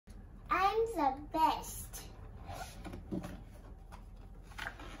the best.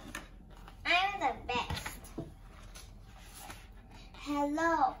 I'm the best.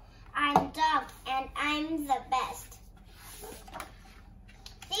 Hello, I'm Dog and I'm the best.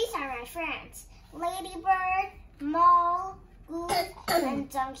 These are my friends, Ladybird, Mole, Goose, and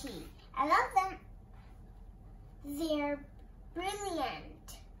Donkey. I love them. They're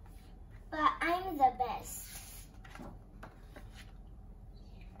brilliant, but I'm the best.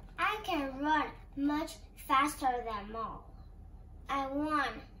 I can run much faster than Mole. I won.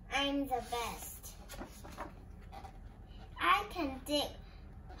 I'm the best. I can dig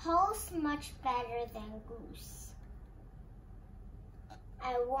holes much better than Goose.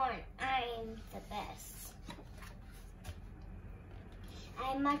 I won. I'm the best.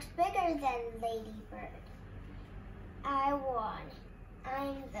 I'm much bigger than Ladybird. I won.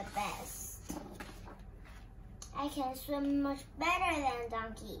 I'm the best. I can swim much better than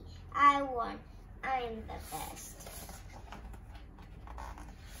Donkey. I won. I'm the best.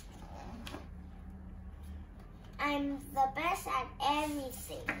 I'm the best at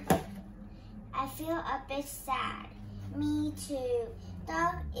everything. I feel a bit sad. Me too.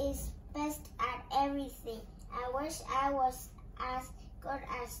 Dog is best at everything. I wish I was as good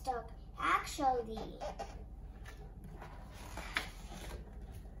as Dog. Actually,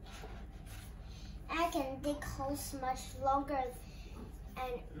 I can dig holes much longer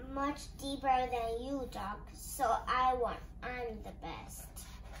and much deeper than you, Dog. So I won. I'm the best.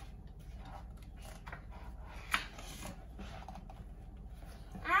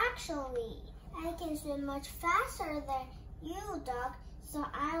 Actually, I can swim much faster than you, Dog. So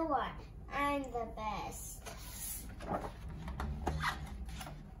I won. I'm the best.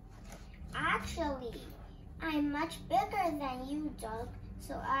 Actually, I'm much bigger than you, Dog.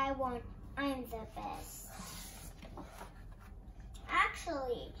 So I won. I'm the best.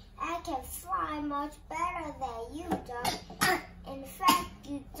 Actually, I can fly much better than you, Dog. In fact,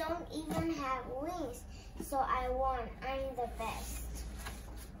 you don't even have wings. So I won. I'm the best.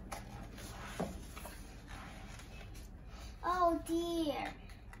 Oh dear.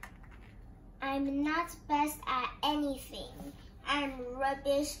 I'm not best at anything. I'm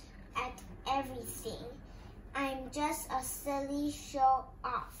rubbish at everything. I'm just a silly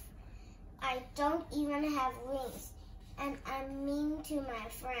show-off. I don't even have wings, and I'm mean to my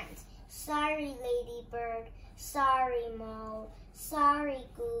friends. Sorry, Ladybird. Sorry, Mole. Sorry,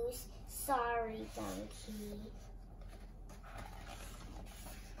 Goose. Sorry, Donkey.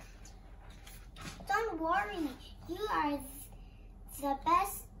 Don't worry. You are the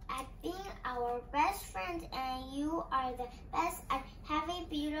best at being our best friend, and you are the best at having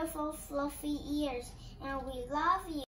beautiful, fluffy ears, and we love you.